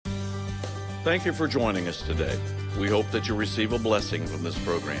Thank you for joining us today. We hope that you receive a blessing from this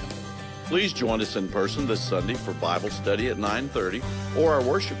program. Please join us in person this Sunday for Bible study at 9:30 or our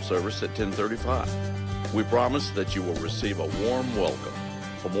worship service at 10:35. We promise that you will receive a warm welcome.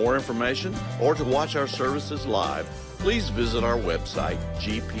 For more information or to watch our services live, please visit our website,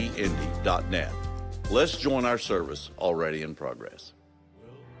 gpindy.net. Let's join our service already in progress.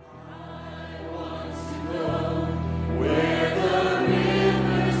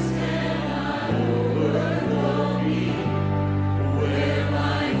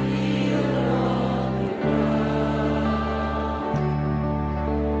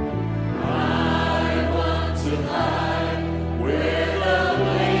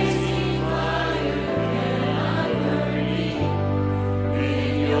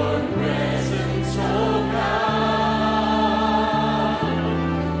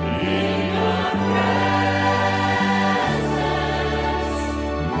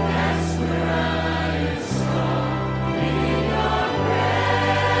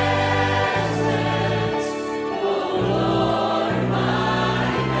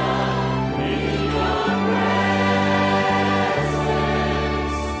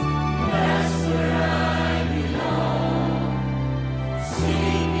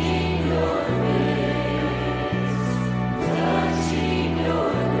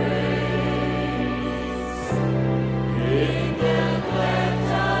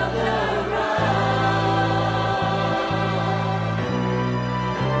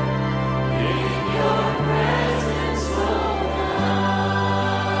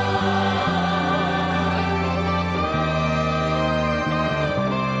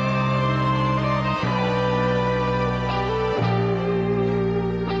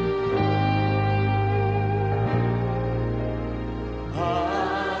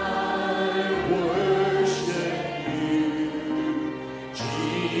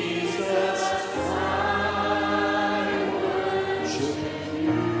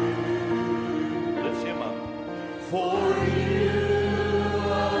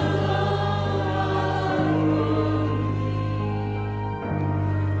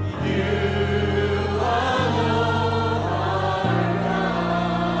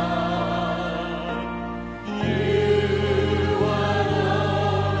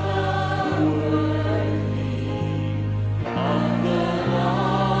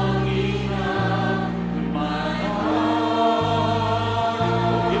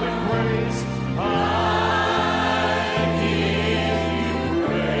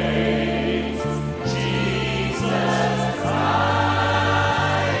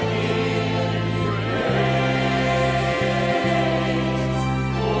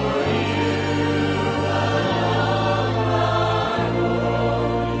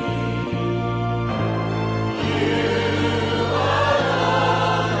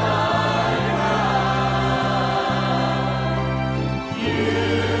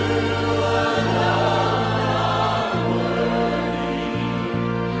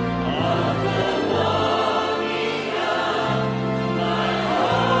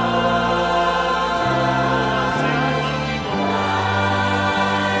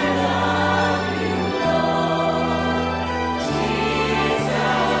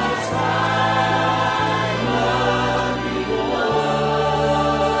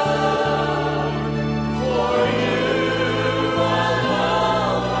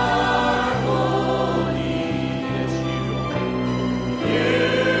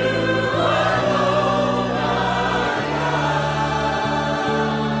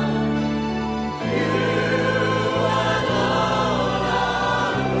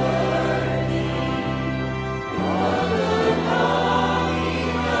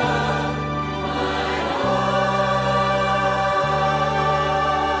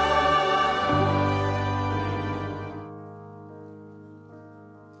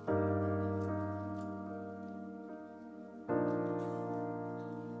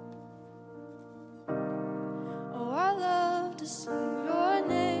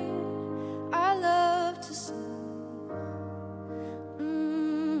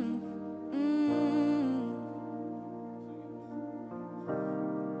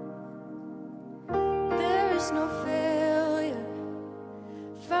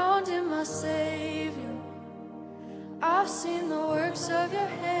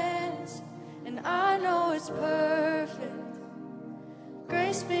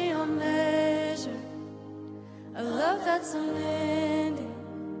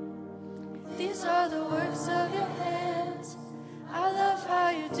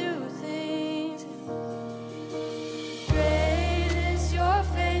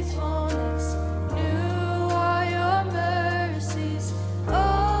 Faithfulness, new are your mercies.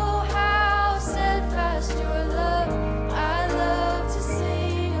 Oh, how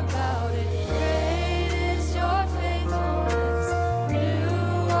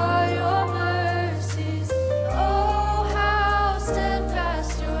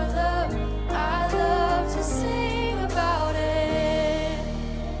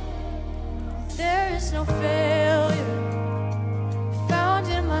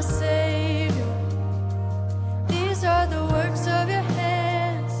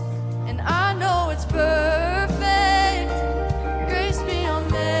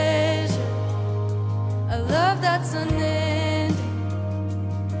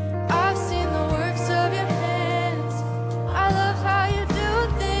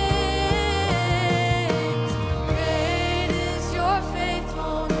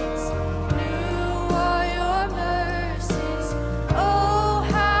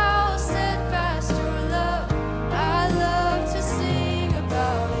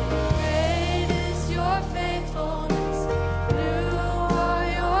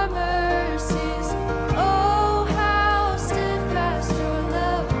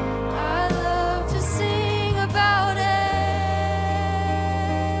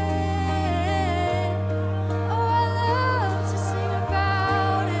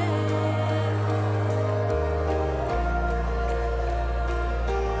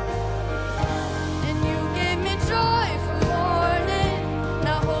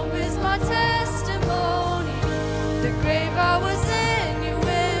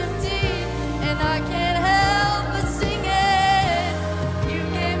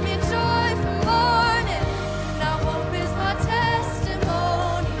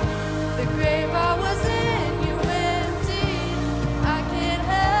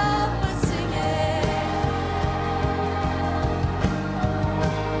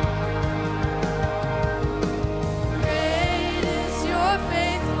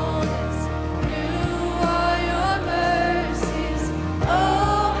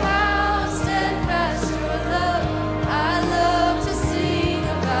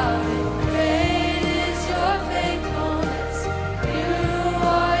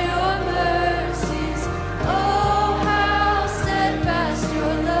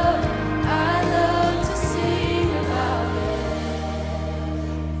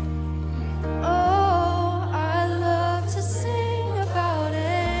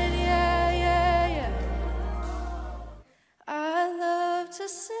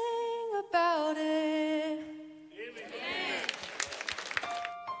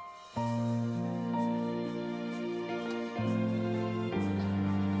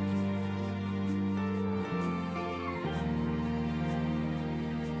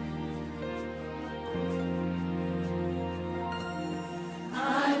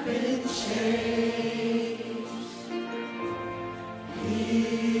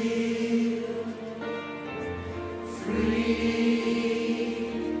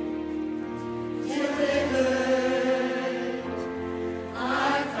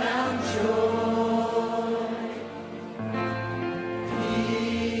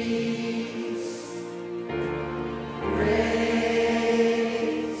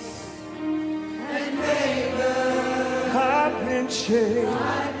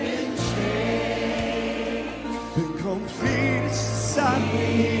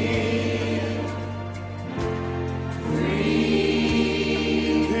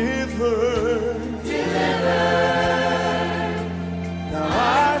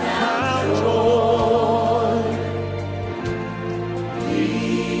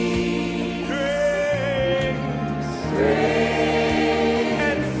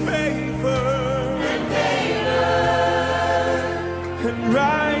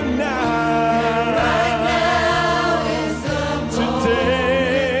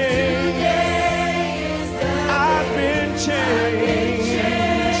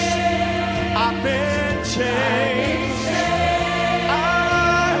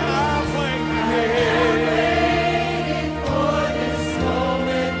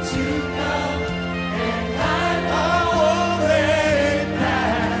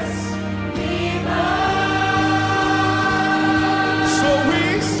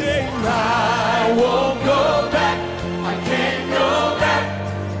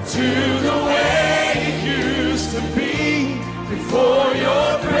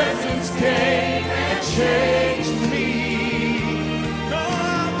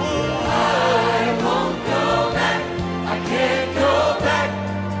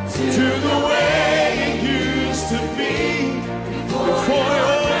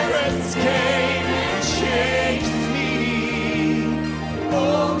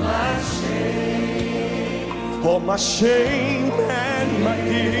all my shame and my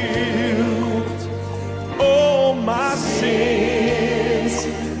guilt, all my sins,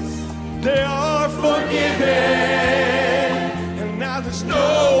 they are forgiven, and now there's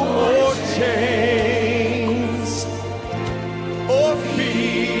no more chains or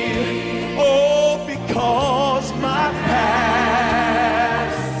fear, oh, because my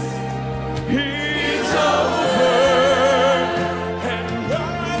past is over.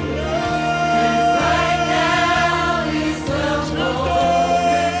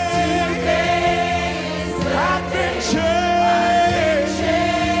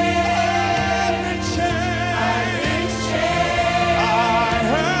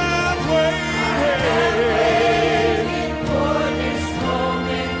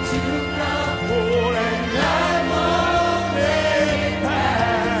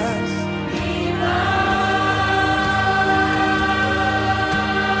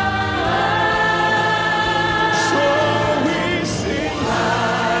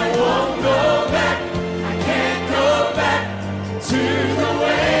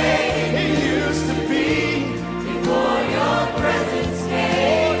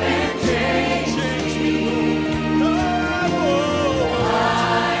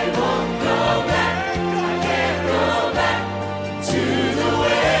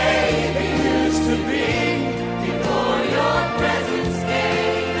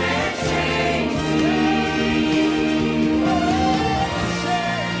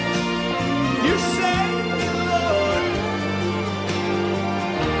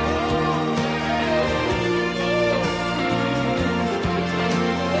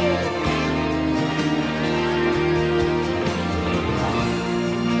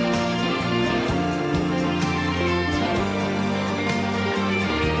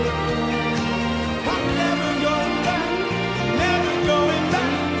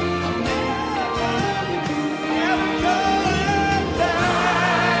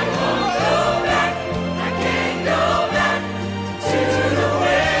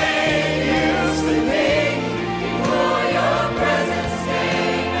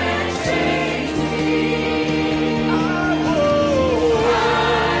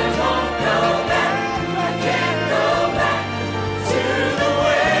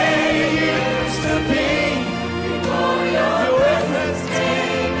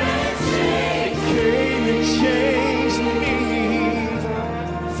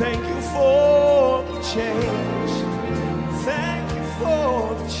 Thank you for the change. Thank you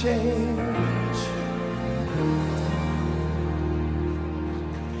for the change.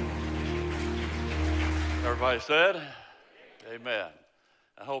 Everybody said, amen.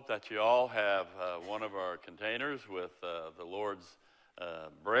 I hope that you all have one of our containers with the Lord's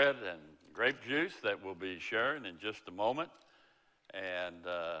bread and grape juice that we'll be sharing in just a moment. And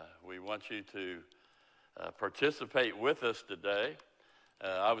we want you to participate with us today.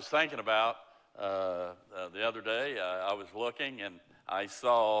 I was thinking about the other day, I was looking and I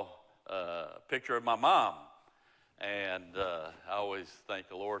saw a picture of my mom. And I always thank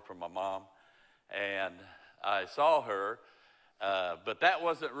the Lord for my mom. And I saw her, but that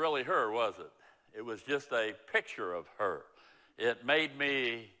wasn't really her, was it? It was just a picture of her. It made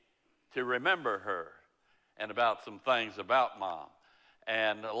me to remember her and about some things about Mom.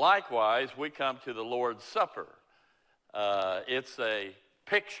 And likewise, we come to the Lord's Supper It's a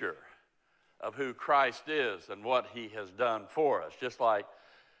picture of who Christ is and what he has done for us. Just like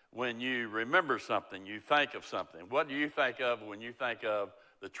when you remember something, you think of something. What do you think of when you think of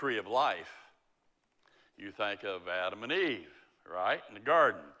the tree of life? You think of Adam and Eve, right, in the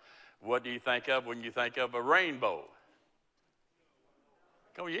garden. What do you think of when you think of a rainbow?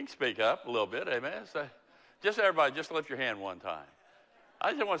 Come on, you can speak up a little bit, amen. So just everybody, just lift your hand one time.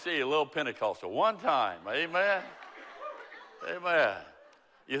 I just want to see you a little Pentecostal. One time, amen. Amen.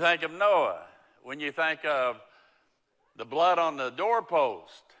 You think of Noah. When you think of the blood on the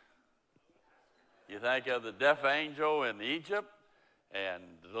doorpost, you think of the death angel in Egypt and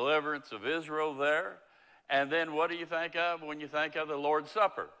the deliverance of Israel there. And then what do you think of when you think of the Lord's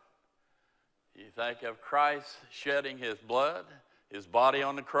Supper? You think of Christ shedding his blood, his body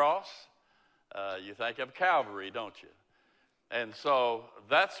on the cross. You think of Calvary, don't you? And so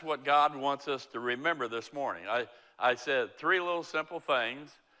that's what God wants us to remember this morning. I said three little simple things.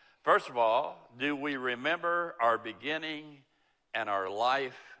 First of all, do we remember our beginning and our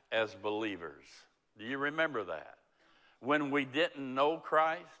life as believers? Do you remember that? When we didn't know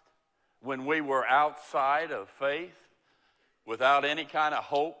Christ, when we were outside of faith, without any kind of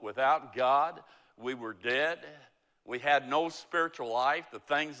hope, without God, we were dead. We had no spiritual life. The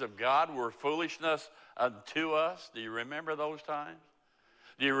things of God were foolishness unto us. Do you remember those times?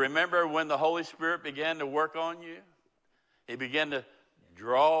 Do you remember when the Holy Spirit began to work on you? He began to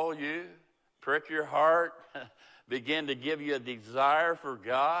draw you, prick your heart, begin to give you a desire for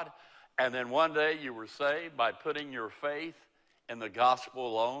God. And then one day you were saved by putting your faith in the gospel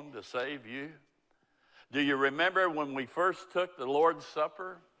alone to save you. Do you remember when we first took the Lord's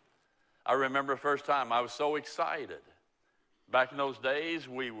Supper? I remember the first time I was so excited. Back in those days,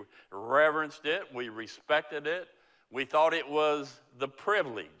 we reverenced it, we respected it. We thought it was the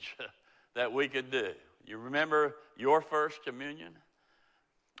privilege that we could do. You remember your first communion?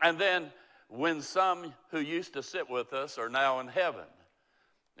 And then when some who used to sit with us are now in heaven,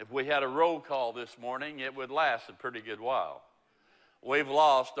 if we had a roll call this morning, it would last a pretty good while. We've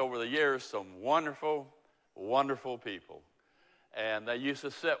lost over the years some wonderful, wonderful people. And they used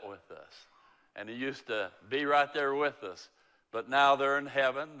to sit with us. And they used to be right there with us. But now they're in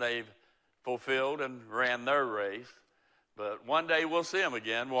heaven. They've fulfilled and ran their race. But one day we'll see them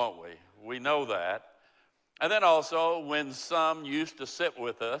again, won't we? We know that. And then also when some used to sit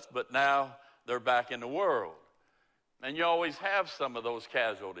with us, but now they're back in the world. And you always have some of those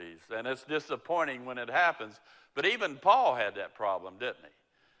casualties. And it's disappointing when it happens. But even Paul had that problem, didn't he?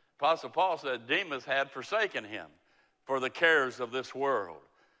 Apostle Paul said Demas had forsaken him for the cares of this world.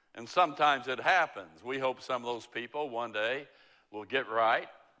 And sometimes it happens. We hope some of those people one day will get right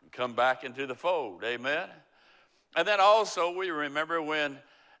and come back into the fold. Amen? And then also we remember when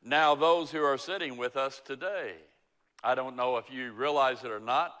now those who are sitting with us today, I don't know if you realize it or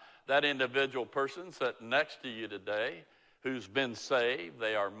not, that individual person sitting next to you today who's been saved,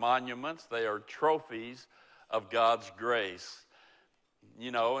 they are monuments, they are trophies of God's grace.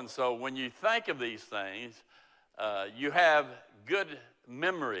 You know, and so when you think of these things, you have good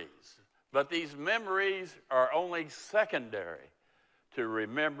memories, but these memories are only secondary to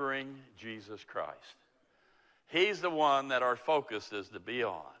remembering Jesus Christ. He's the one that our focus is to be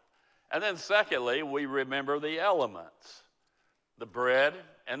on. And then secondly, we remember the elements, the bread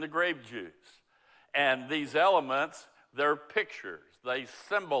and the grape juice. And these elements, they're pictures. They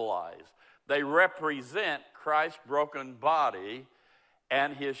symbolize, they represent Christ's broken body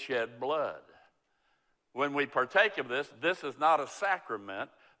and his shed blood. When we partake of this, this is not a sacrament,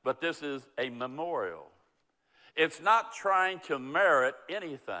 but this is a memorial. It's not trying to merit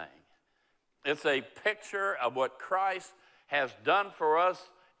anything. It's a picture of what Christ has done for us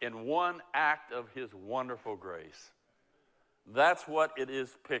in one act of his wonderful grace. That's what it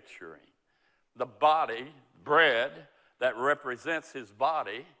is picturing. The body, bread, that represents his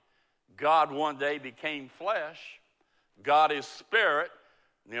body. God one day became flesh. God is spirit.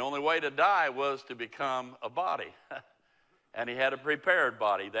 And the only way to die was to become a body. And he had a prepared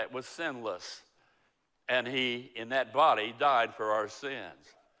body that was sinless. And he, in that body, died for our sins.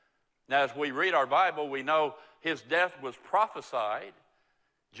 Now, as we read our Bible, we know his death was prophesied.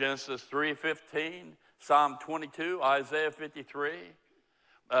 Genesis 3:15, Psalm 22, Isaiah 53.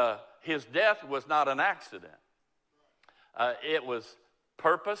 His death was not an accident. It was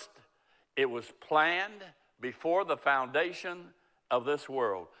purposed. It was planned before the foundation of this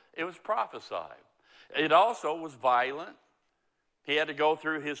world. It was prophesied. It also was violent. He had to go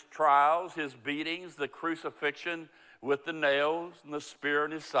through his trials, his beatings, the crucifixion with the nails and the spear in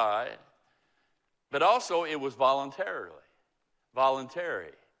his side. But also it was voluntary.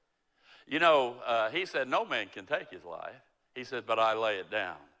 You know, he said, no man can take his life. He said, but I lay it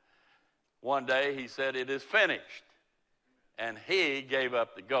down. One day he said, it is finished. And he gave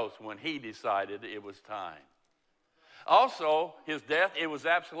up the ghost when he decided it was time. Also, his death, it was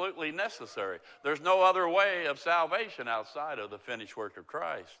absolutely necessary. There's no other way of salvation outside of the finished work of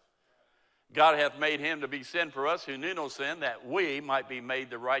Christ. God hath made him to be sin for us who knew no sin, that we might be made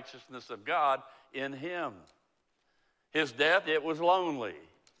the righteousness of God in him. His death, it was lonely.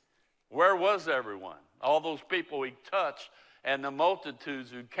 Where was everyone? All those people he touched and the multitudes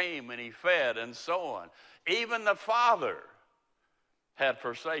who came and he fed and so on. Even the Father had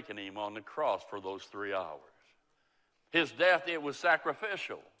forsaken him on the cross for those 3 hours. His death, it was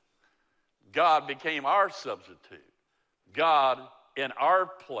sacrificial. God became our substitute. God in our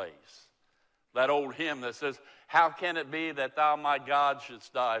place. That old hymn that says, how can it be that thou, my God,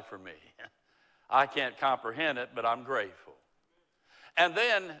 shouldst die for me? I can't comprehend it, but I'm grateful. And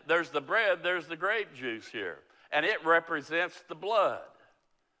then there's the bread, there's the grape juice here. And it represents the blood.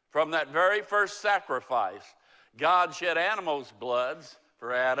 From that very first sacrifice, God shed animals' bloods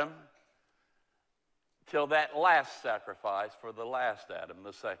for Adam till that last sacrifice for the last Adam,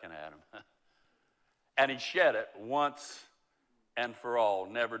 the second Adam. And he shed it once and for all,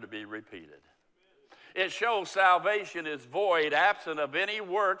 never to be repeated. It shows salvation is void, absent of any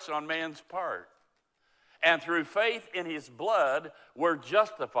works on man's part. And through faith in his blood, we're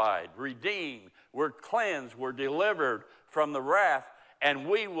justified, redeemed, we're cleansed, we're delivered from the wrath, and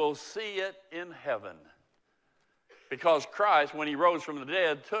we will see it in heaven. Because Christ, when he rose from the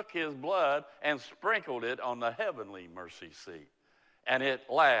dead, took his blood and sprinkled it on the heavenly mercy seat. And it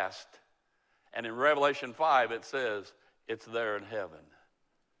lasts. And in Revelation 5, it says it's there in heaven.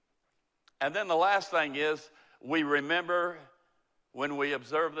 And then the last thing is, we remember when we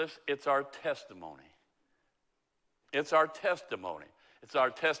observe this, it's our testimony. It's our testimony. It's our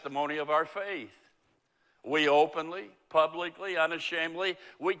testimony of our faith. We openly, publicly, unashamedly,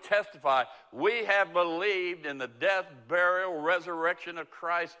 we testify. We have believed in the death, burial, resurrection of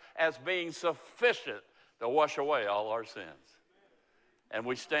Christ as being sufficient to wash away all our sins. And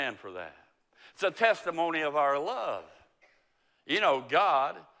we stand for that. It's a testimony of our love. You know,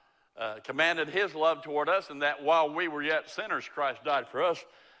 God commanded his love toward us, and that while we were yet sinners, Christ died for us.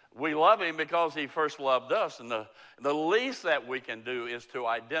 We love him because he first loved us, and the least that we can do is to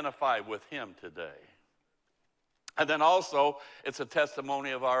identify with him today. And then also, it's a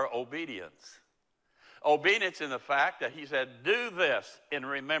testimony of our obedience. Obedience in the fact that he said, do this in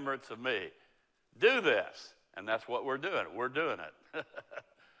remembrance of me. Do this. And that's what we're doing. We're doing it.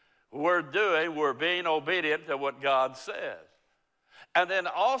 We're being obedient to what God says. And then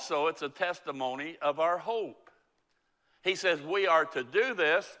also, it's a testimony of our hope. He says we are to do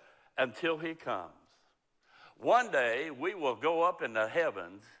this until he comes. One day, we will go up in the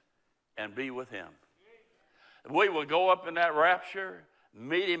heavens and be with him. We will go up in that rapture,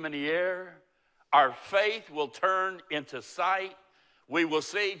 meet him in the air. Our faith will turn into sight. We will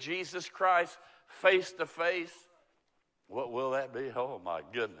see Jesus Christ face to face. What will that be? Oh, my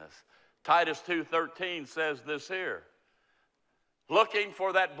goodness. Titus 2:13 says this here. Looking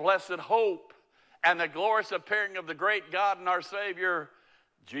for that blessed hope and the glorious appearing of the great God and our Savior,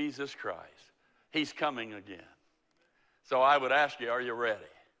 Jesus Christ. He's coming again. So I would ask you, are you ready?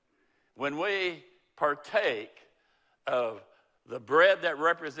 When we partake of the bread that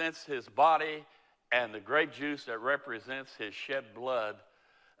represents his body and the grape juice that represents his shed blood,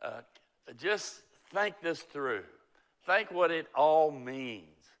 just think this through. Think what it all means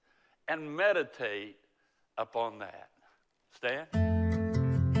and meditate upon that. Stan?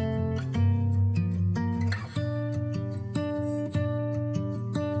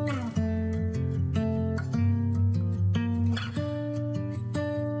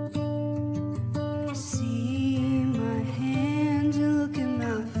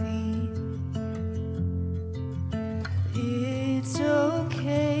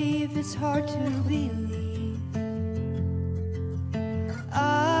 It's hard to believe.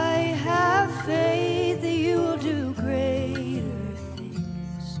 I have faith that you will do greater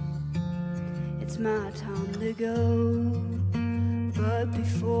things. It's my time to go, but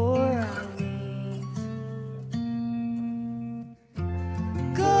before I leave,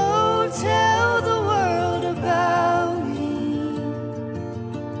 go tell the world about me.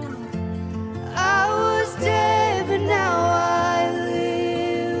 I was dead, but now I live.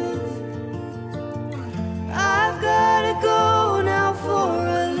 I've gotta go now for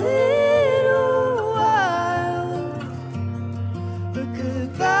a little while, but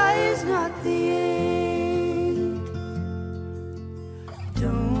goodbye is not the end.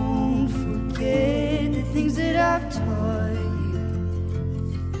 Don't forget the things that I've taught you.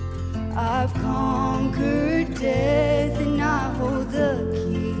 I've conquered death and I hold the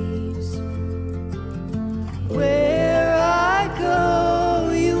keys. Where I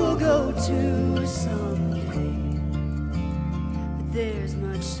go, you will go to someday. But there's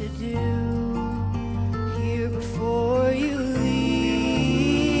much to do here before you leave.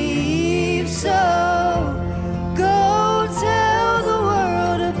 So go tell the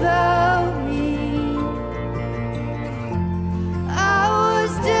world about me. I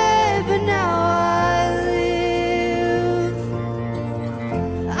was dead, but now I live.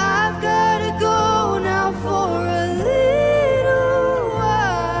 I've gotta go now for a little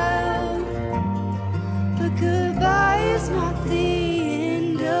while. But goodbye is not the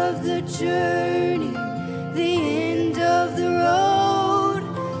end of the journey, the end of the road.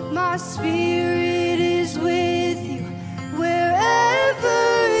 My spirit is with you wherever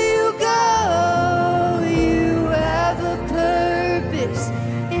you go. You have a purpose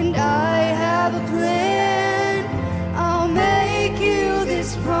and I have a plan. I'll make you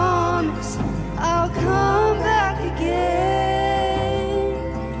this promise, I'll come back again.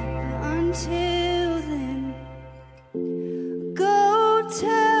 But until then, go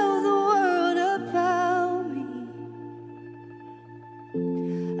tell the world about me.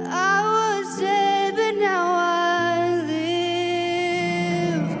 I was dead, but now I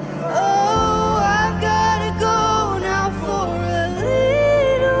live. Oh, I've gotta go now for a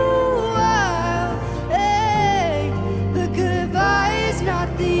little while. Hey, but goodbye is not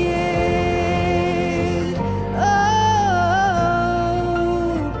the end. Oh,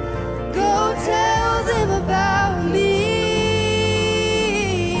 go tell them about me.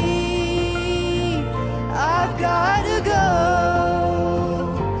 I've gotta go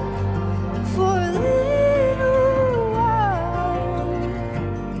for a little while,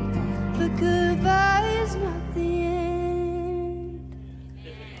 but goodbye is not the end.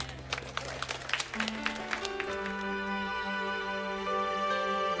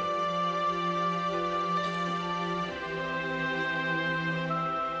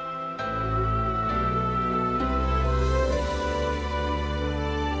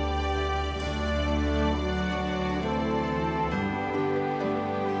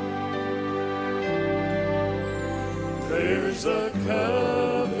 There's a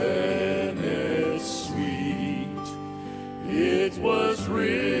covenant sweet, it was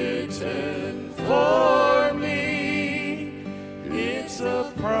written for me. It's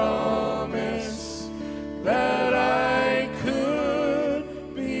a promise that I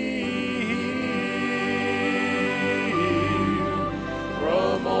could be healed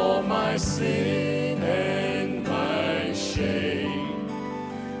from all my sin and my shame,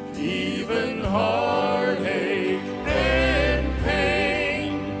 even heartache and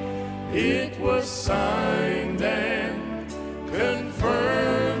pain. It was signed and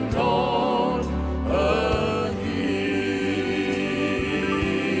confirmed on a hill.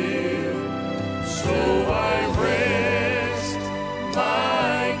 So I rest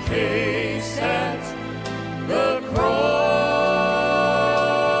my case at the cross.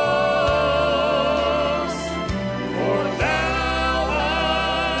 For now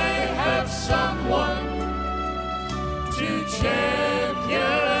I have someone to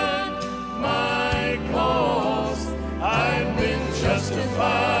champion my cause. I've been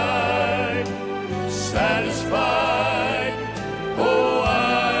justified, satisfied. Oh,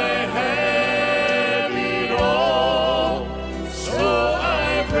 I have it all. So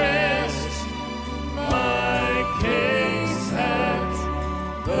I rest my case at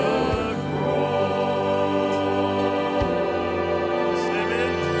the cross.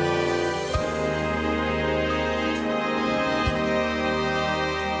 Amen.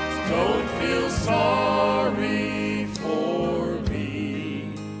 Don't feel sorry for me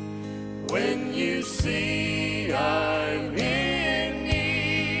when you see I'm in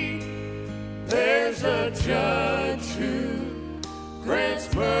need. There's a judge who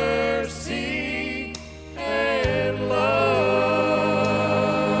grants mercy and love.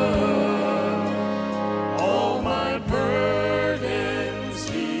 All my burdens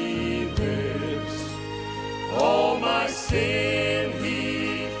he lifts, all my sin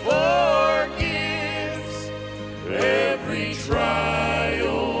he forgives. Every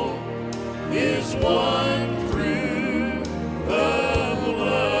trial is won through the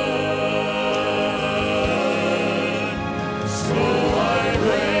blood. So I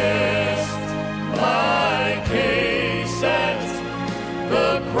rest my case at the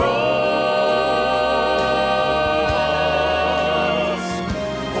cross.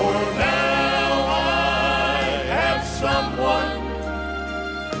 For now I have someone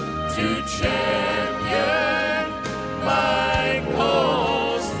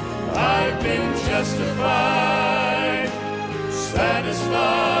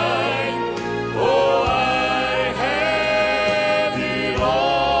mine. Oh, I have it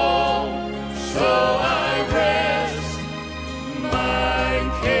all, so I rest my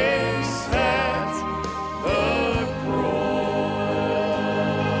case at the cross.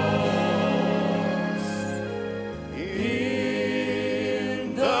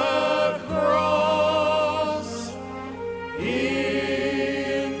 In the cross,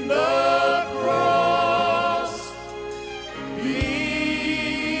 in the cross,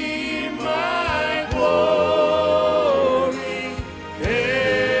 be my glory ever.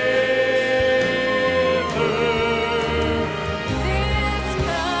 This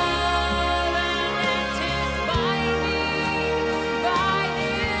covenant is binding by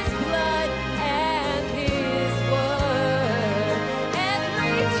His blood and His word.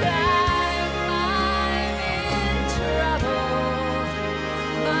 Every time I'm in trouble,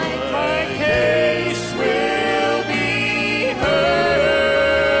 my Case will be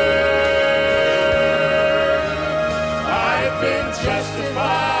heard. I've been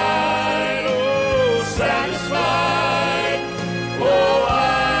justified, oh, satisfied. Oh, I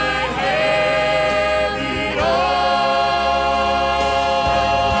have it all,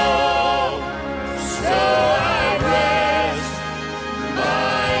 so I rest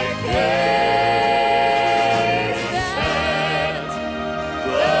my case at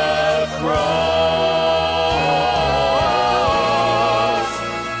the cross,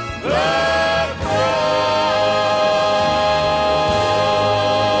 the cross.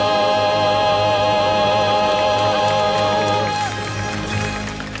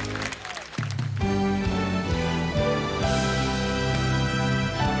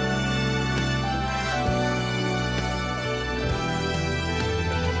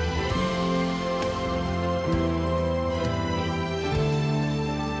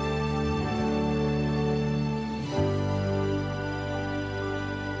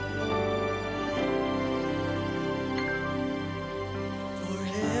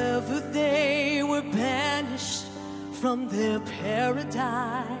 Forever they were banished from their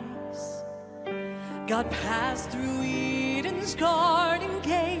paradise. God passed through Eden's garden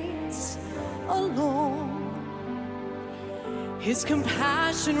gates alone. His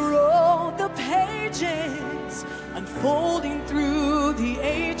compassion wrote the pages, unfolding through the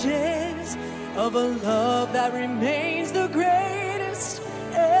ages of a love that remains the greatest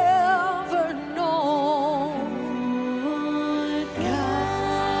ever known.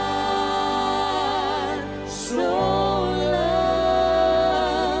 God so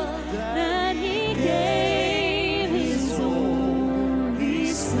loved that He gave His only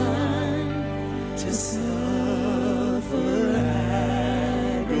Son to suffer agony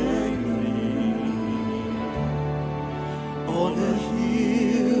on the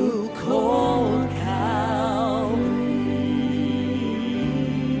hill called Calvary.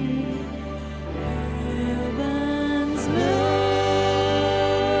 Heaven's mercy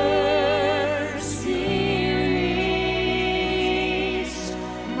reached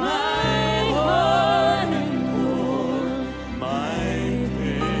my heart and bore my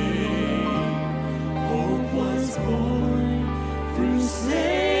pain. Hope was born through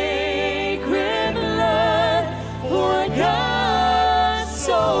sacred blood, for God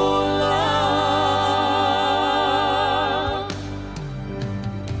so loved.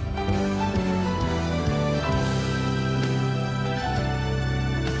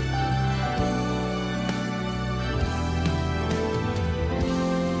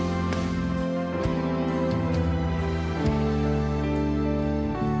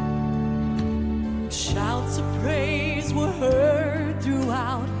 Shouts of praise were heard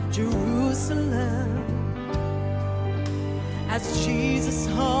throughout Jerusalem as Jesus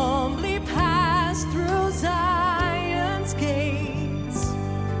humbly passed through Zion's gates.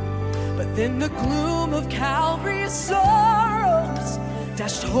 But then the gloom of Calvary's sorrows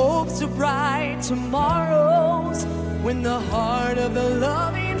dashed hopes of bright tomorrows, when the heart of the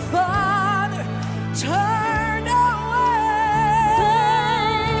loving Father turned away.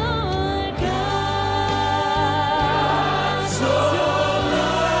 God so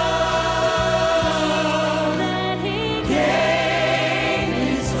loved that He gave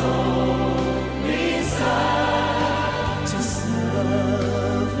His only Son to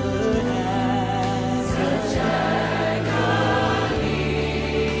suffer such agony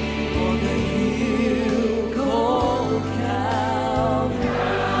on the hill called Calvary.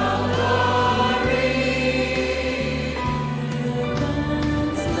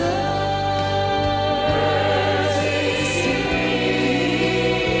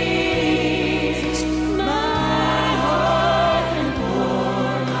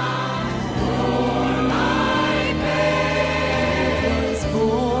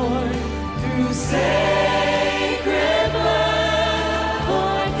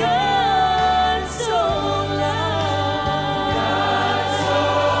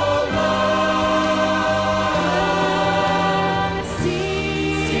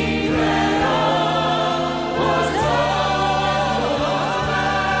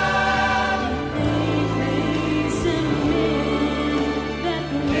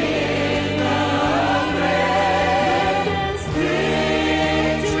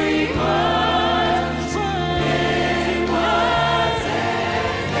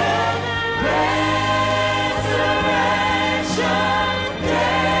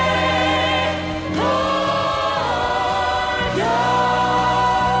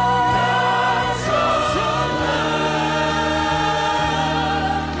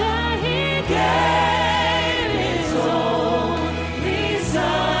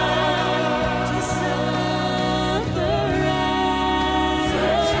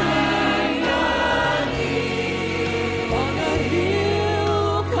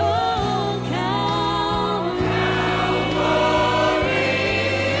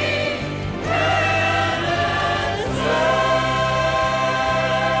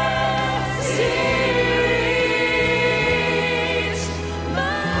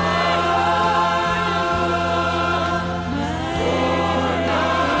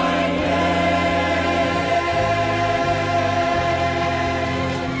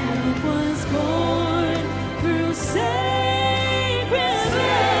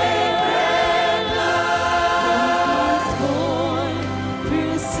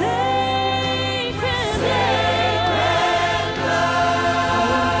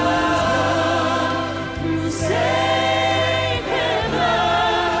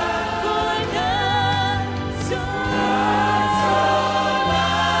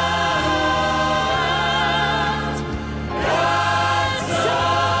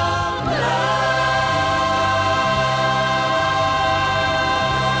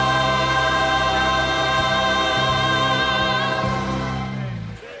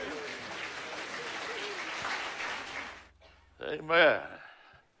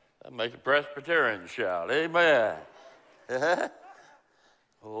 That makes a Presbyterian shout. Amen.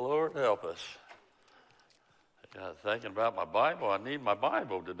 Lord help us. Thinking about my Bible. I need my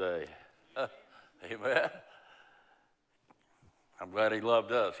Bible today. Amen. I'm glad he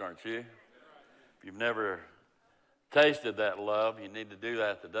loved us, aren't you? If you've never tasted that love, you need to do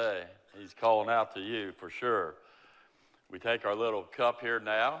that today. He's calling out to you for sure. We take our little cup here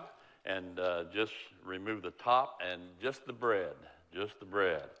now and just remove the top and just the bread. Just the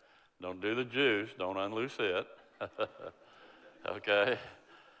bread. Don't do the juice. Don't unloose it. Okay.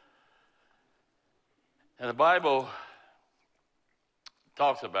 And the Bible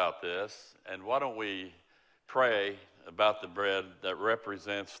talks about this, and why don't we pray about the bread that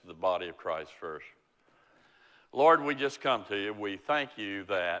represents the body of Christ first. Lord, we just come to you. We thank you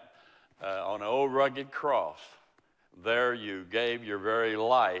that on an old rugged cross, there you gave your very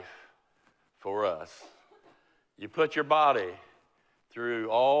life for us. You put your body through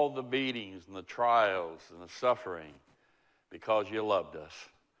all the beatings and the trials and the suffering because you loved us.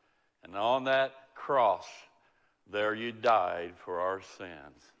 And on that cross, there you died for our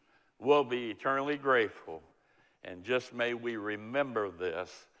sins. We'll be eternally grateful, and just may we remember this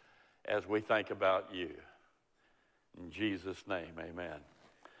as we think about you. In Jesus' name, amen.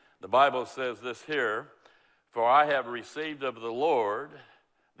 The Bible says this here, "For I have received of the Lord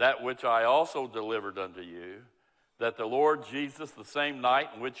that which I also delivered unto you, that the Lord Jesus, the same night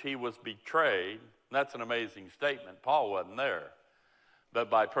in which he was betrayed," that's an amazing statement. Paul wasn't there. But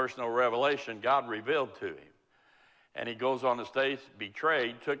by personal revelation, God revealed to him. And he goes on to say,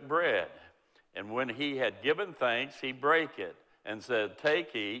 betrayed, took bread. And when he had given thanks, he brake it and said,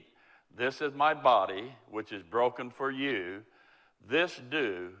 "Take, eat, this is my body, which is broken for you. This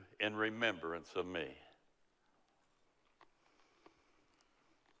do in remembrance of me."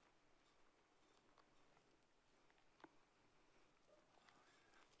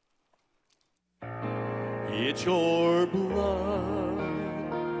 It's your blood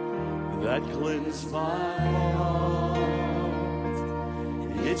that cleansed my heart.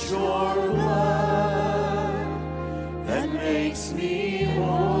 It's your blood that makes me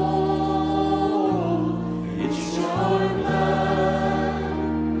whole. It's your blood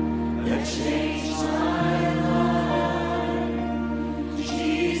that changed my life.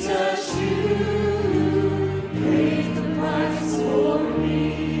 Jesus, you paid the price for me.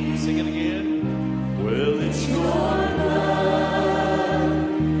 Sing it again. Well, it's your blood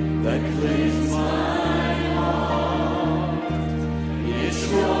that cleansed my heart. It's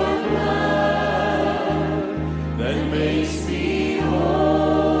your blood that makes me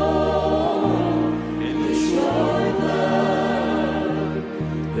whole. And it's your blood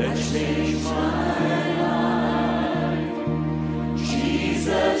that changed my life.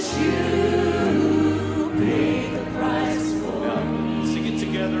 Jesus, you paid the price for me. Sing it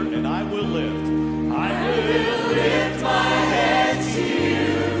together, and I will lift. I will lift my hands to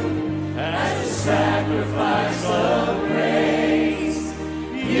you as a sacrifice of praise.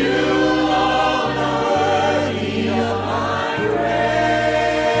 You alone are worthy of my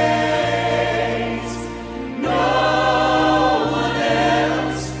praise. No one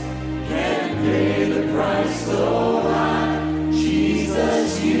else can pay the price so high.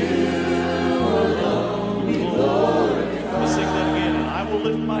 Jesus, you alone be glorified. Let's sing that again. And I will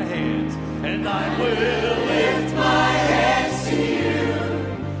lift my hands. And I will lift my hands to you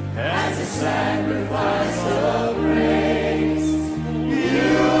as a sacrifice of praise.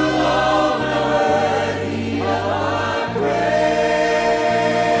 You alone are worthy of our praise.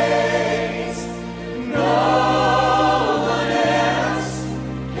 No one else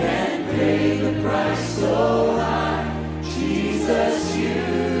can pay the price so high. Jesus, you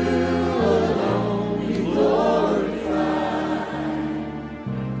alone be glorified.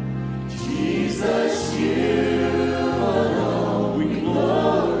 Jesus, you alone we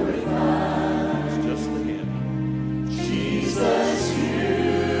glorify. It's just the hymn. Jesus, you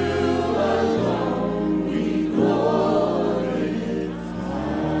alone we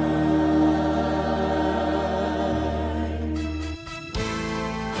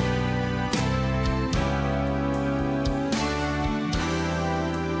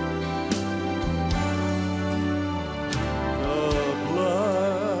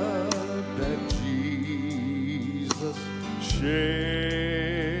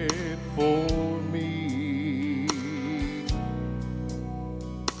shed for me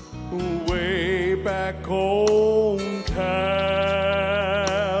way back on Calvary,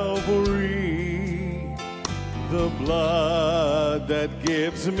 the blood that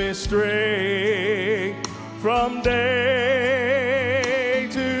gives me strength from day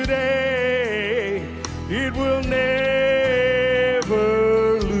to day, it will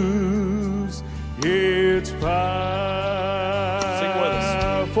never lose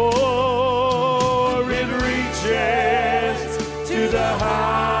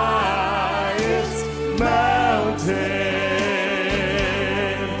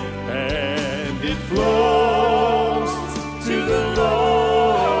it flows to the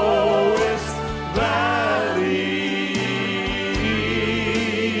lowest valley.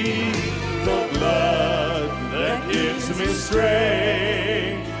 The blood that gives me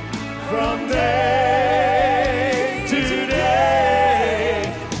strength from day to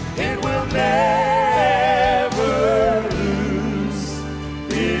day, it will never lose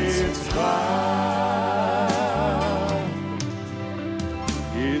its power.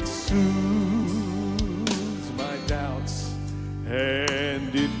 It soothes my doubts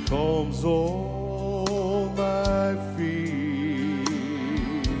and it calms all my fears,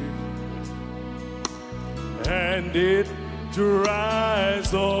 and it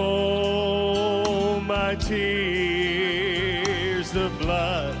dries all my tears. The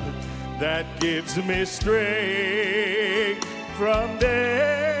blood that gives me strength from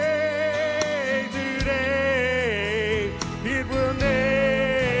day to day, it will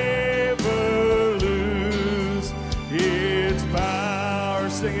never lose its power.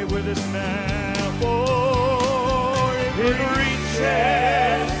 Sing it with us now. For it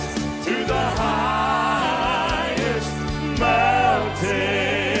reaches to the highest mountain,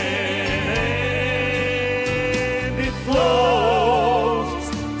 and it flows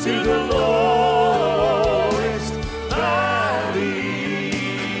to the lowest valley.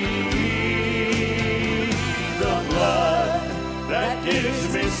 The blood that gives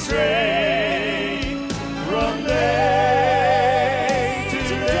me strength from day to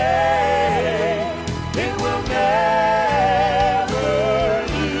day, it will never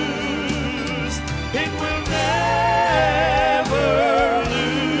lose. It will never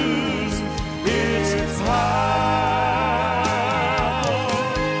lose its power.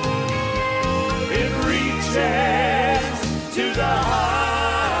 It reaches to the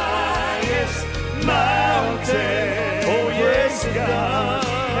highest mountain. Oh yes, God.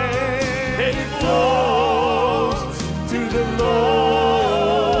 And it flows to the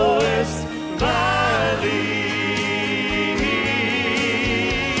lowest valley.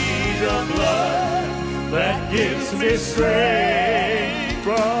 The blood that gives me strength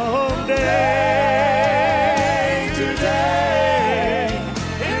from day to day,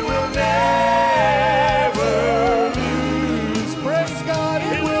 it will never lose. Praise God,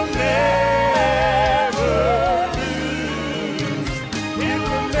 it will never lose. It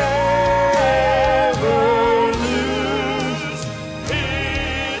will never lose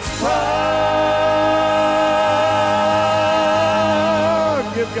its power.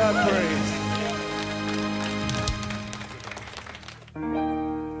 Give God praise.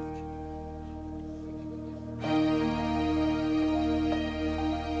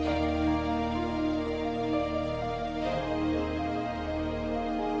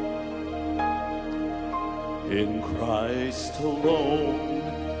 In Christ alone,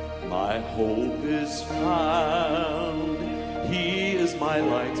 my hope is found. He is my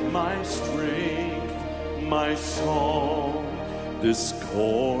light, my strength, my song. This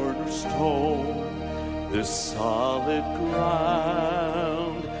cornerstone, this solid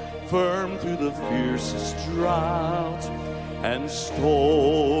ground, firm through the fiercest drought and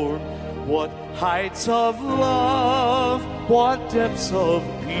storm. What heights of love, what depths of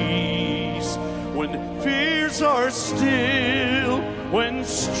peace, when fears are still, when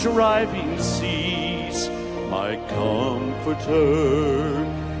striving cease. My comforter,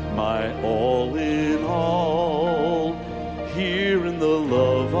 my all in all, here in the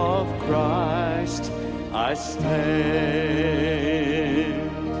love of Christ I stand.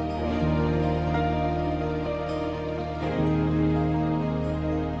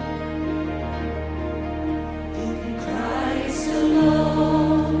 In Christ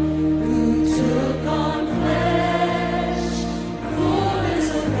alone, who took on flesh, fullness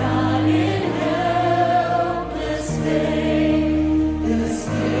of God in helpless faith, this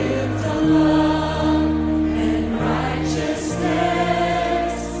gift of love and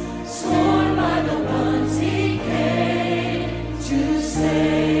righteousness, scorned by the ones He came to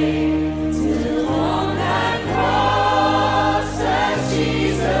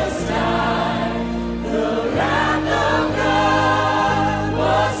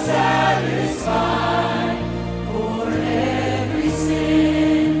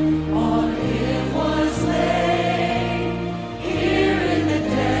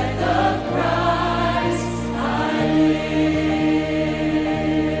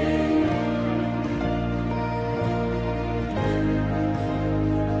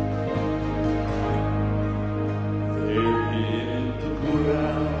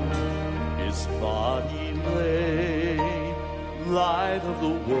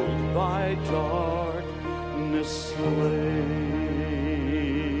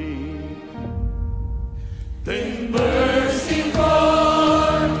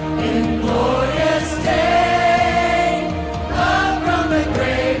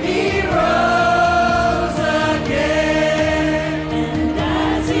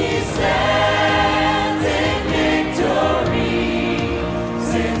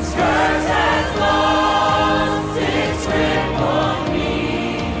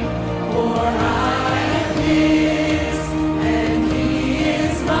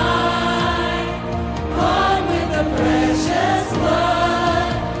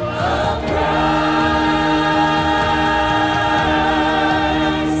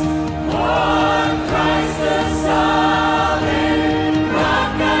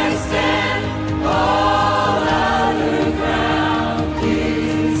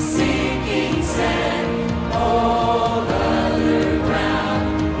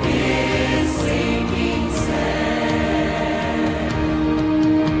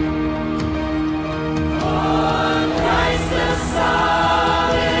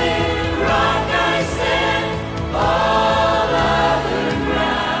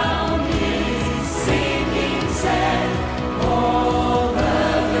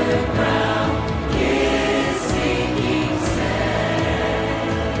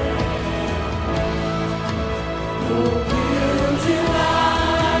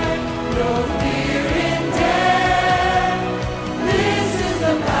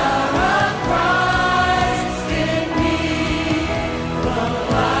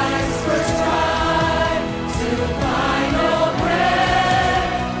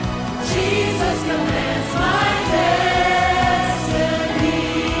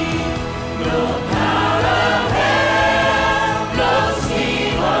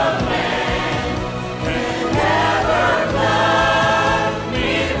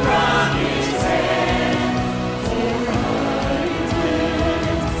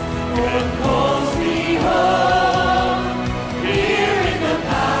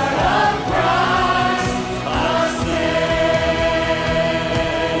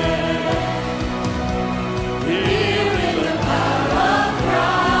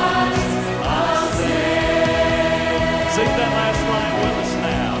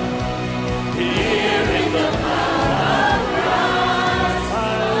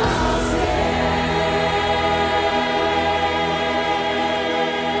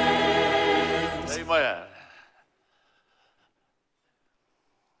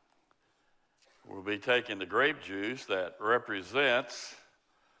We'll be taking the grape juice that represents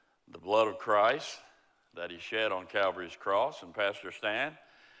the blood of Christ that he shed on Calvary's cross. And Pastor Stan,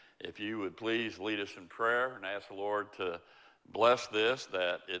 if you would please lead us in prayer and ask the Lord to bless this,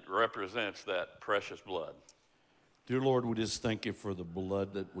 that it represents that precious blood. Dear Lord, we just thank you for the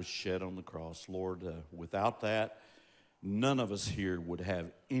blood that was shed on the cross. Lord, without that, none of us here would have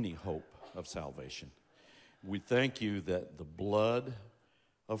any hope of salvation. We thank you that the blood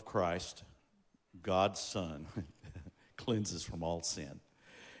of Christ, God's Son, cleanses from all sin.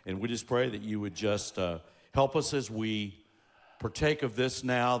 And we just pray that you would just help us as we partake of this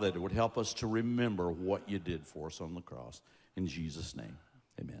now, that it would help us to remember what you did for us on the cross. In Jesus' name,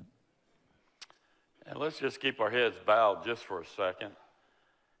 amen. And let's just keep our heads bowed just for a second.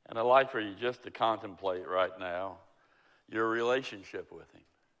 And I'd like for you just to contemplate right now your relationship with him.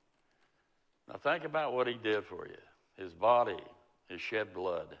 Now think about what he did for you. His body, his shed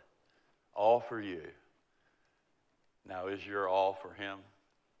blood, all for you. Now is your all for him?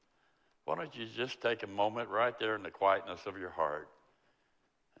 Why don't you just take a moment right there in the quietness of your heart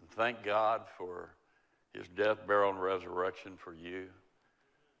and thank God for his death, burial, and resurrection for you.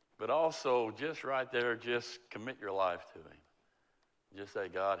 But also just right there, just commit your life to him. Just say,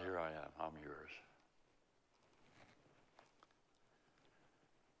 God, here I am. I'm yours.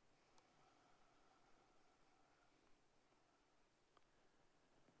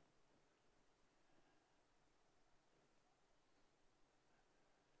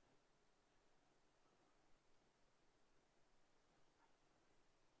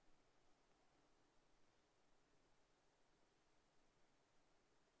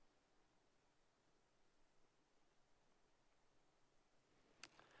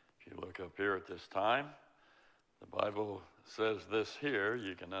 If you look up here at this time, the Bible says this here.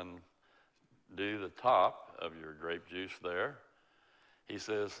 You can undo the top of your grape juice there. He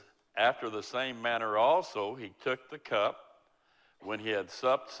says, after the same manner also he took the cup when he had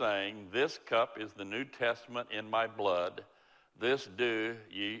supped, saying, this cup is the New Testament in my blood. This do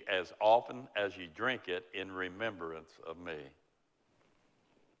ye as often as ye drink it in remembrance of me.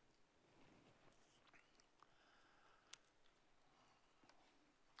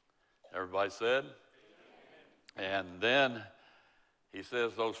 Everybody said? And then he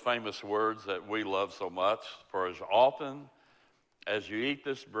says those famous words that we love so much, for as often as you eat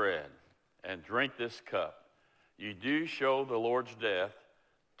this bread and drink this cup, you do show the Lord's death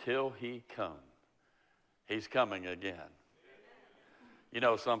till he come. He's coming again. You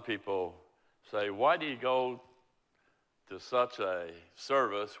know, some people say, why do you go to such a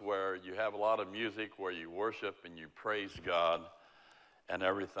service where you have a lot of music, where you worship and you praise God and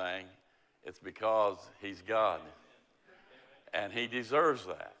everything? It's because he's God, and he deserves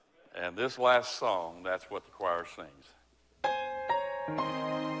that. And this last song, that's what the choir sings.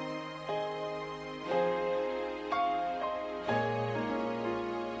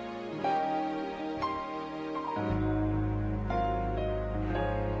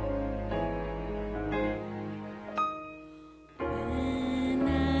 When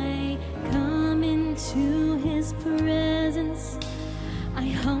I come into his presence, I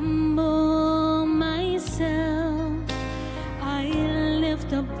humble myself. I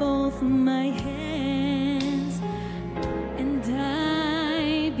lift up both my hands and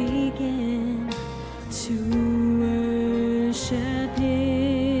I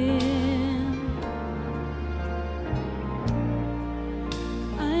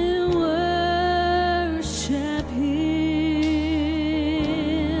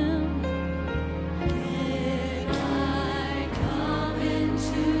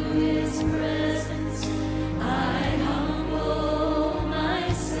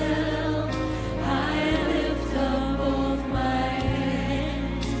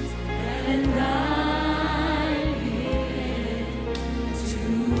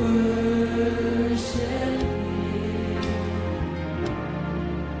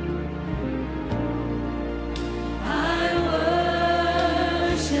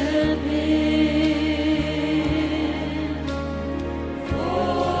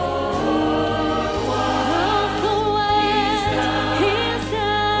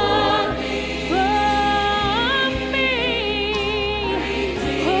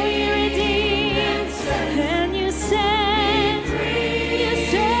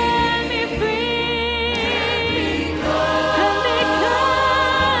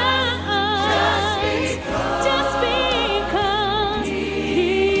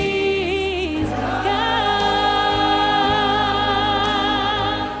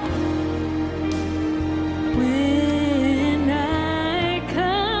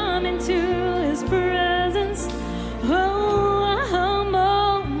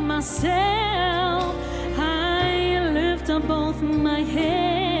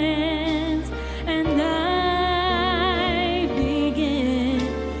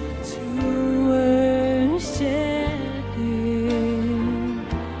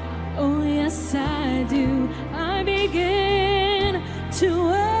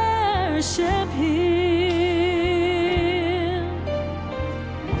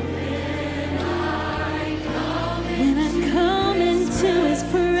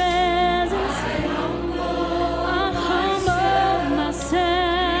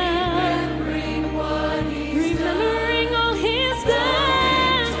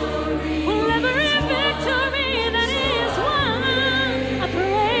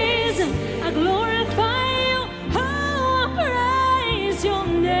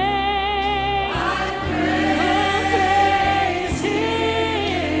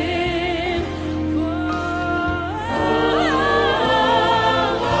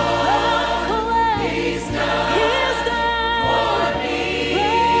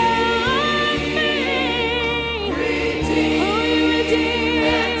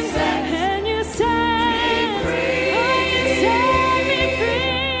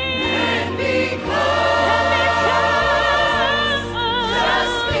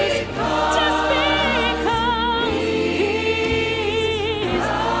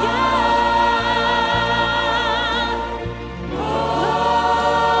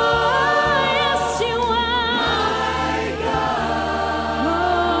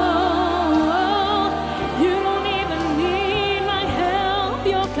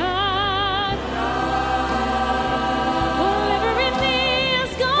your God. Oh, every knee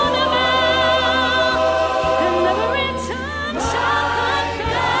is gonna bow, and every tongue shall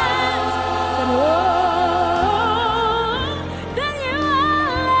confess that, oh, that you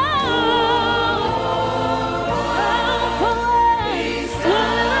are Lord. For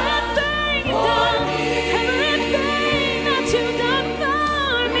everything you've done, everything that you've done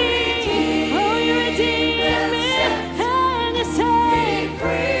for me, oh, you redeemed me, and you set me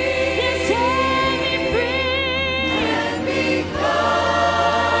free. You set me free. And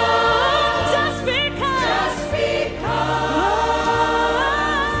just because oh,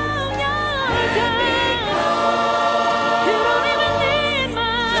 you're God. You don't even need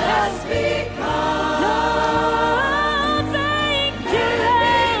my help. Lord, thank you,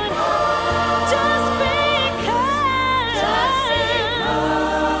 Lord. Just because.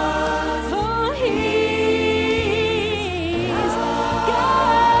 Oh, He's God.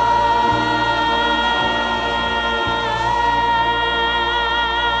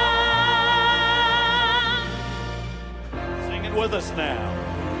 Sing it with us now.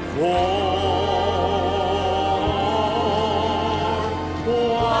 What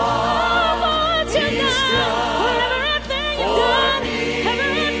you've done, everything you've done,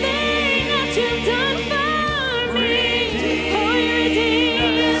 everything that you've done for me. Oh, you redeemed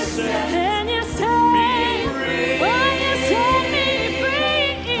and you set me free. Oh, you set me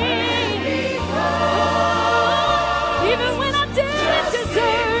free. Oh, even when I didn't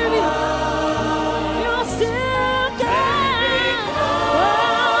deserve you, you're still God.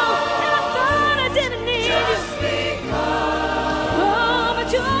 Oh, and I thought I didn't need you. Oh,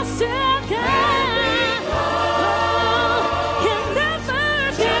 but you're still God. Oh, you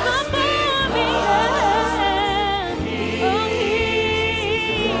never give up on me. Oh,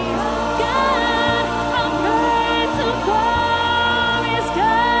 He's God. I'm grateful for His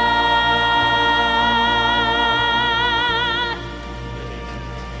God.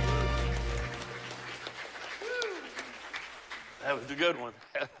 That was a good one.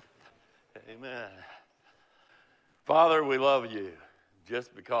 Amen. Father, we love you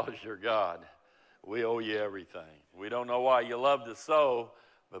just because you're God. We owe you everything. We don't know why you loved us so,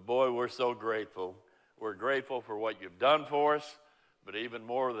 but boy, we're so grateful. We're grateful for what you've done for us, but even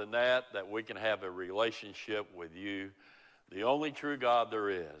more than that we can have a relationship with you, the only true God there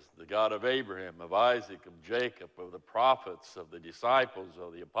is, the God of Abraham, of Isaac, of Jacob, of the prophets, of the disciples,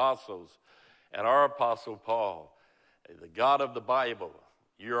 of the apostles, and our apostle Paul, the God of the Bible.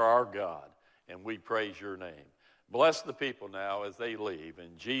 You're our God, and we praise your name. Bless the people now as they leave.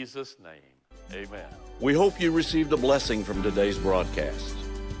 In Jesus' name, amen. We hope you received a blessing from today's broadcast.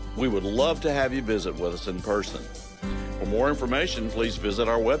 We would love to have you visit with us in person. For more information, please visit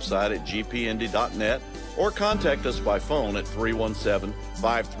our website at gpindy.net or contact us by phone at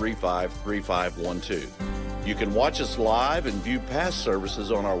 317-535-3512. You can watch us live and view past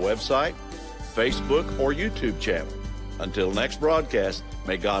services on our website, Facebook, or YouTube channel. Until next broadcast,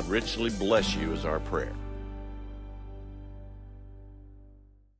 may God richly bless you is our prayer.